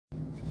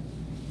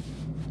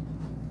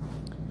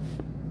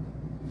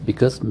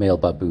Because male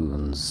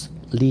baboons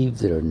leave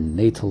their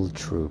natal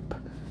troop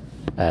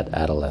at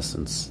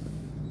adolescence,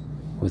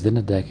 within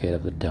a decade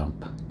of the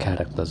dump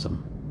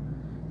cataclysm,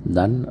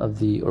 none of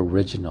the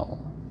original,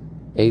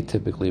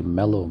 atypically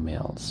mellow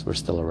males were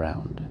still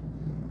around.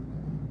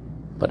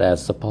 But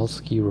as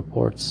Sapolsky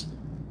reports,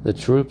 the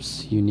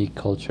troop's unique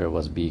culture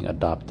was being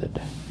adopted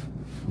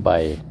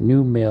by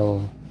new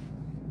male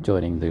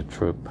joining the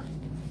troop.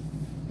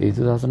 In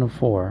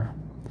 2004,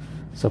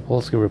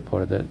 Sapolsky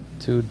reported that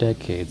 2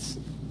 decades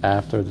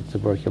after the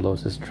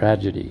tuberculosis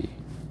tragedy,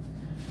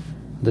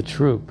 the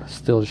troop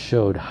still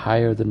showed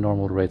higher than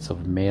normal rates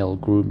of males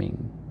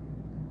grooming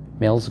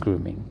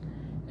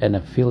and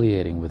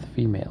affiliating with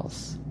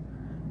females,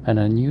 an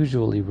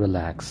unusually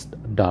relaxed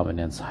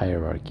dominance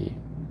hierarchy,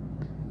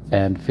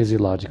 and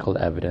physiological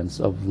evidence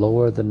of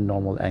lower than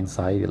normal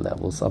anxiety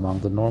levels among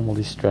the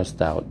normally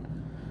stressed out,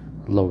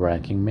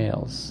 low-ranking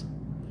males.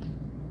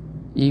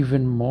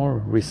 Even more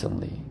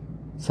recently,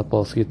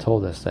 Sapolsky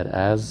told us that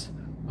as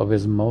of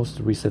his most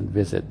recent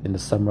visit in the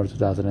summer of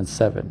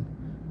 2007,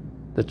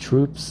 the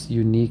troop's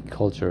unique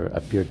culture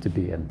appeared to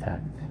be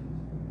intact.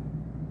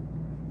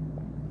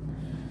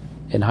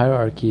 In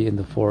Hierarchy in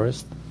the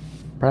Forest,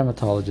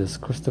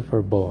 primatologist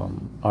Christopher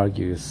Boehm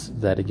argues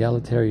that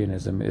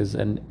egalitarianism is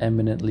an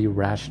eminently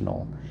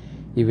rational,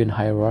 even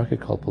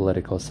hierarchical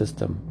political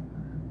system,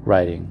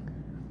 writing,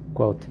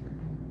 quote,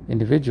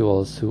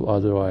 "Individuals who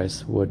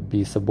otherwise would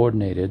be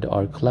subordinated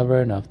are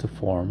clever enough to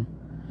form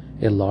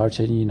a large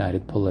and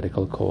united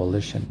political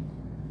coalition,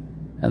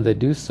 and they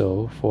do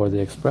so for the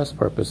express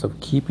purpose of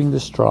keeping the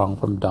strong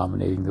from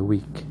dominating the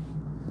weak."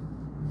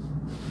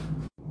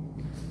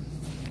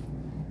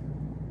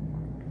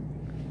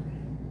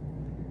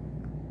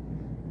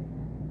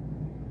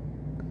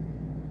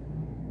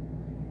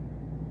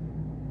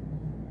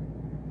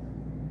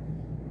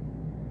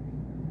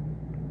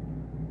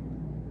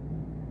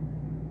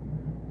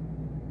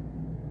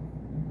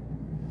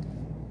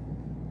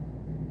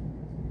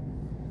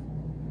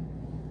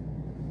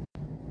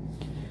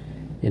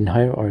 In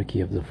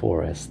Hierarchy of the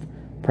Forest,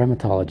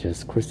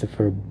 primatologist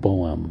Christopher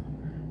Boehm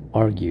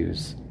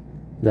argues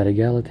that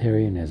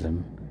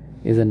egalitarianism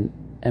is an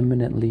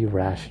eminently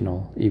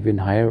rational, even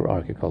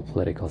hierarchical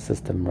political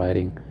system,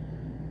 writing,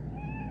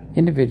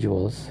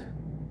 "Individuals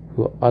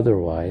who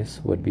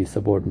otherwise would be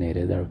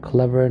subordinated are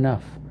clever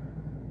enough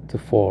to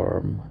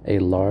form a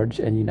large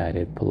and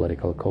united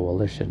political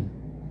coalition,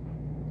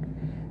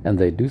 and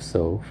they do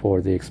so for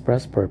the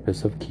express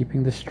purpose of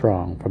keeping the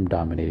strong from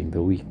dominating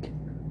the weak."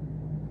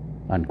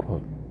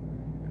 Unquote.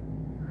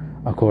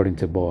 According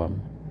to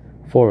Boehm,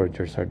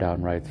 foragers are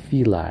downright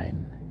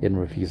feline in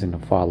refusing to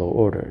follow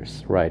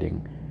orders,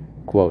 writing,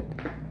 quote,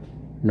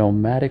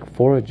 "Nomadic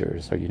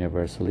foragers are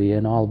universally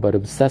and all but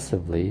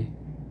obsessively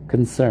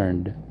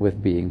concerned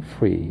with being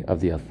free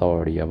of the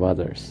authority of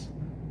others."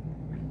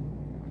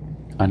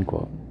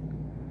 Unquote.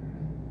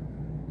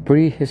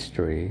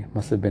 Prehistory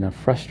must have been a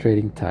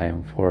frustrating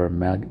time for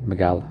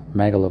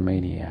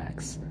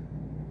megalomaniacs.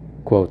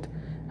 Quote,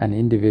 "An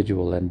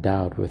individual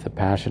endowed with a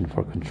passion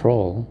for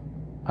control,"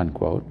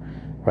 unquote,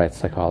 writes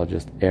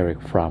psychologist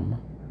Eric Fromm,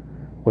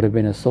 "would have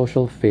been a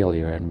social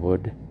failure and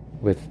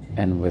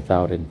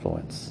without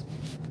influence."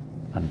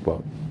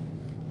 Unquote.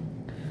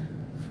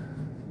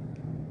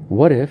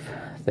 What if,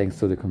 thanks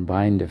to the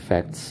combined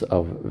effects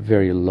of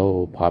very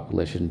low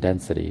population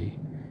density,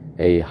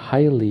 a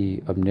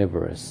highly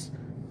omnivorous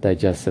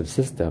digestive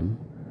system,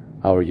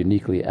 our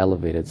uniquely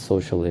elevated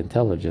social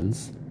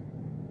intelligence,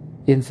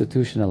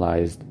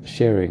 institutionalized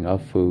sharing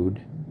of food,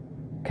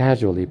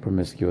 casually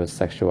promiscuous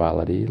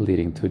sexuality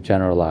leading to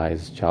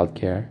generalized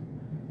childcare,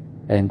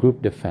 and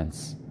group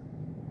defense.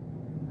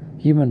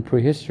 Human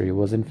prehistory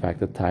was in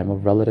fact a time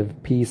of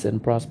relative peace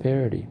and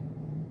prosperity.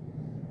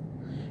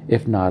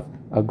 If not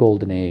a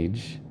golden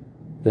age,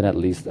 then at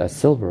least a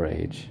silver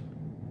age,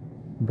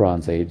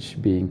 Bronze Age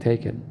being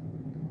taken.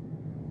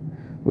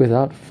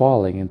 Without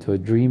falling into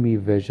dreamy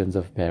visions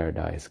of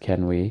paradise,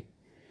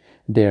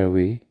 dare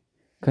we,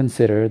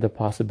 consider the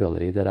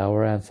possibility that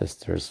our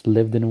ancestors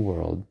lived in a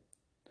world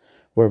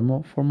where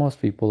for most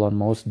people on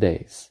most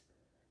days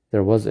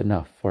there was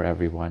enough for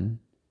everyone?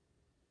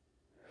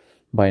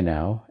 By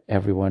now,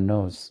 everyone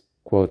knows,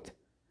 quote,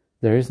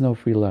 "There is no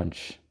free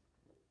lunch,"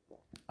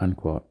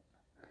 unquote.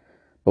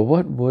 But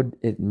what would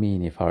it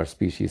mean if our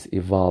species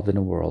evolved in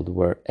a world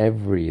where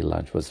every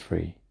lunch was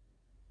free?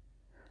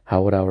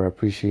 How would our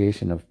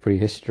appreciation of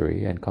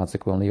prehistory and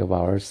consequently of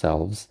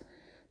ourselves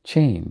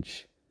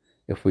change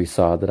if we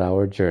saw that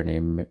our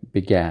journey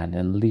began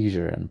in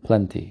leisure and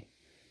plenty,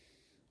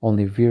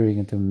 only veering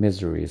into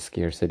misery,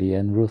 scarcity,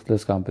 and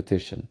ruthless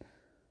competition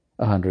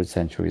 100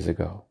 centuries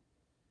ago?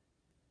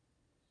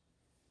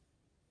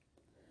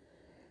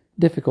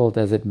 Difficult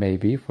as it may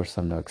be for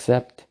some to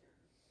accept,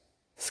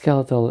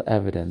 skeletal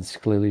evidence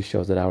clearly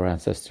shows that our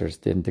ancestors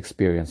didn't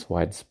experience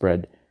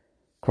widespread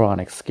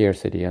chronic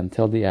scarcity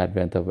until the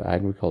advent of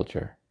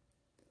agriculture.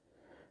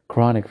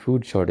 Chronic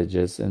food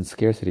shortages and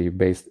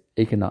scarcity-based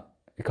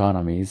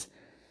economies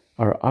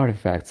are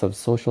artifacts of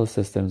social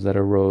systems that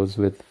arose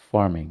with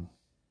farming.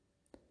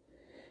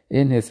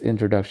 In his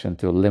introduction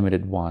to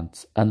Limited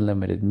Wants,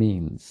 Unlimited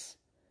Means,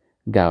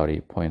 Gowdy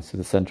points to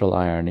the central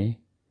irony,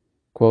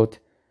 quote,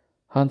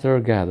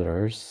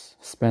 hunter-gatherers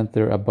spent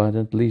their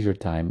abundant leisure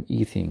time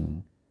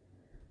eating,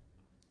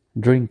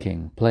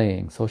 drinking,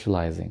 playing,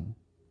 socializing.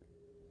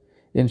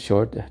 In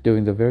short,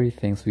 doing the very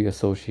things we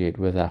associate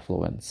with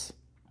affluence.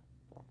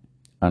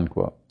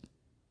 Unquote.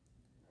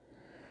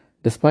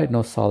 Despite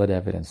no solid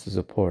evidence to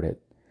support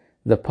it,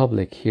 the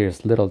public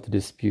hears little to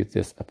dispute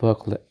this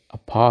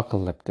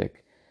apocalyptic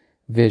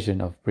vision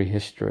of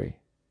prehistory.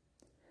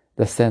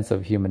 The sense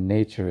of human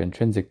nature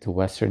intrinsic to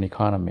Western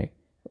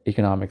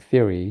economic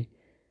theory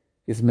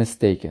is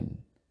mistaken.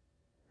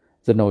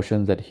 The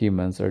notion that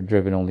humans are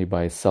driven only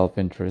by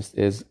self-interest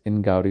is,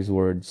 in Gowdy's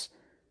words,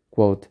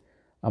 quote,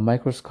 a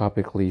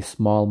microscopically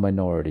small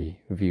minority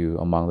view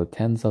among the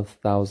tens of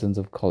thousands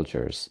of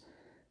cultures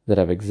that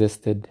have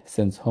existed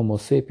since Homo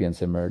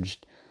sapiens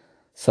emerged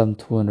some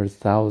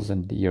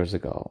 200,000 years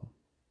ago.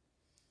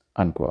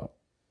 Unquote.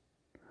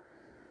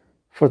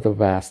 For the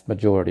vast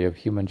majority of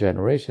human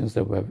generations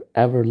that have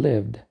ever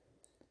lived, it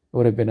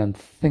would have been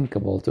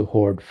unthinkable to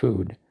hoard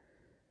food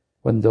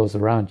when those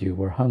around you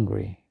were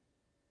hungry.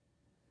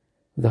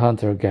 The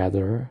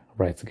hunter-gatherer,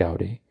 writes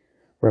Gowdy,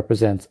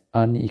 represents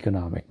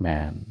uneconomic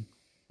man.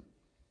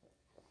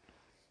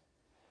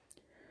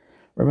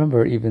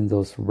 Remember even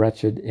those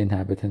wretched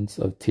inhabitants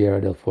of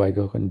Tierra del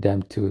Fuego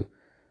condemned to,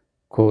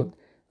 quote,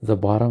 the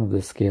bottom of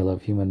the scale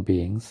of human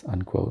beings,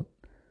 unquote,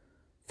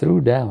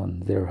 threw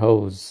down their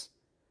hoes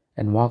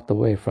and walked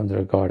away from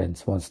their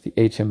gardens once the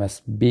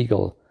HMS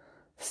Beagle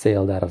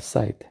sailed out of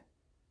sight.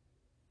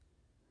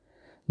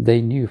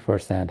 They knew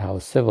firsthand how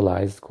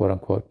civilized,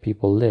 quote-unquote,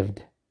 people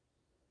lived,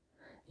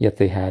 yet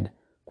they had,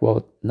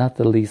 quote, not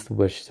the least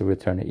wish to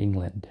return to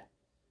England,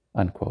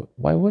 unquote.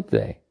 Why would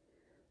they?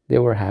 They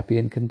were happy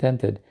and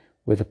contented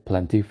with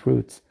plenty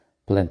fruits,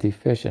 plenty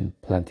fish, and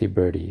plenty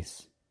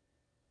birdies.